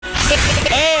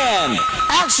And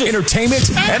action. Entertainment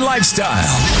and lifestyle.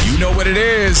 You know what it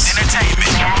is. Entertainment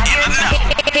in the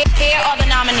know. Here are the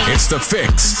nominees. It's The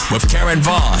Fix with Karen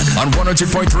Vaughn on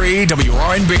 102.3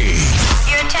 WRNB.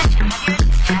 Your attention.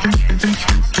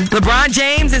 LeBron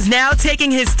James is now taking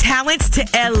his talents to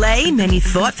LA. Many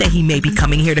thought that he may be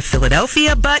coming here to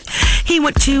Philadelphia, but he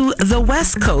went to the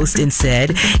West Coast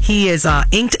instead. He has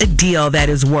inked a deal that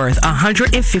is worth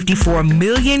 $154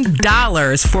 million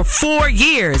for 4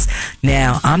 years.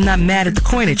 Now, I'm not mad at the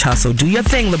coinage hustle. Do your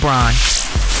thing, LeBron.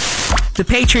 The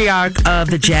patriarch of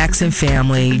the Jackson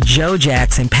family, Joe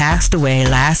Jackson, passed away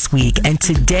last week, and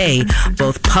today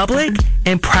both public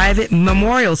and private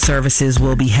memorial services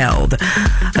will be held.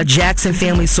 A Jackson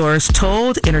family source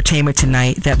told Entertainment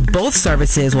Tonight that both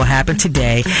services will happen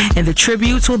today, and the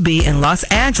tributes will be in Los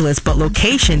Angeles, but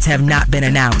locations have not been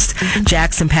announced.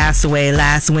 Jackson passed away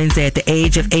last Wednesday at the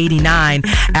age of 89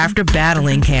 after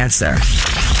battling cancer.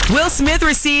 Will Smith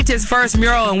received his first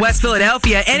mural in West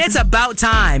Philadelphia, and it's about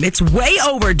time. It's way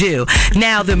overdue.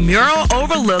 Now, the mural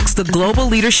overlooks the Global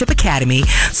Leadership Academy,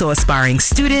 so aspiring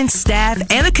students, staff,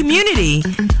 and the community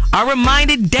are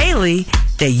reminded daily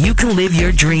that you can live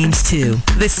your dreams too.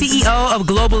 The CEO of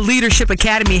Global Leadership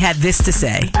Academy had this to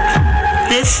say.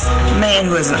 This man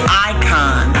who is an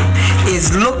icon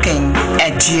is looking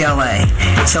at GLA.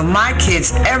 So my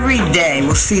kids every day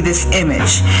will see this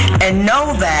image and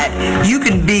know that you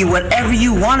can be whatever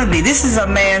you want to be. This is a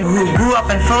man who grew up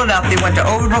in Philadelphia, went to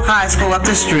Overbrook High School up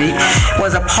the street,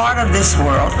 was a part of this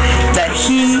world, that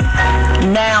he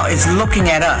now is looking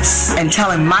at us and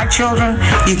telling my children,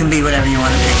 you can be whatever you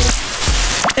want to be.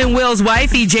 And Will's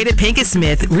wifey, Jada Pinkett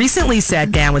Smith, recently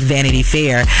sat down with Vanity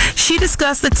Fair. She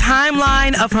discussed the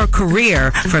timeline of her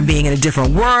career from being in a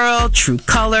different world, True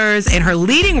Colors, and her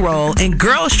leading role in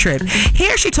Girls Trip.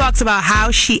 Here she talks about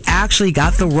how she actually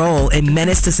got the role in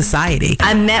Menace to Society.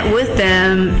 I met with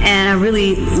them and I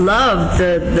really loved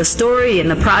the story and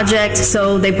the project,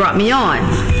 so they brought me on.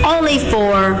 Only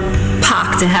for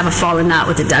Pac to have a falling out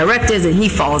with the directors, and he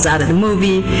falls out of the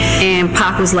movie, and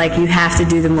Pac was like, you have to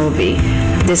do the movie.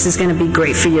 This is going to be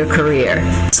great for your career.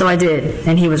 So I did,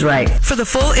 and he was right. For the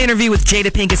full interview with Jada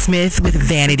Pinkett Smith with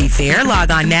Vanity Fair, log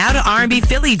on now to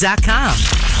rnbphilly.com.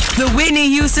 The Whitney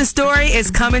Houston story is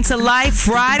coming to life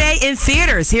Friday in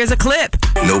theaters. Here's a clip.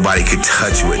 Nobody could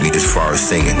touch Whitney as far as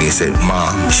singing. He said,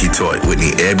 Mom, she taught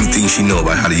Whitney everything she knew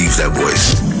about how to use that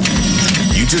voice.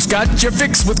 You just got your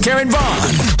fix with Karen Vaughn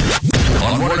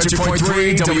on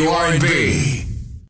 102.3 WRNB.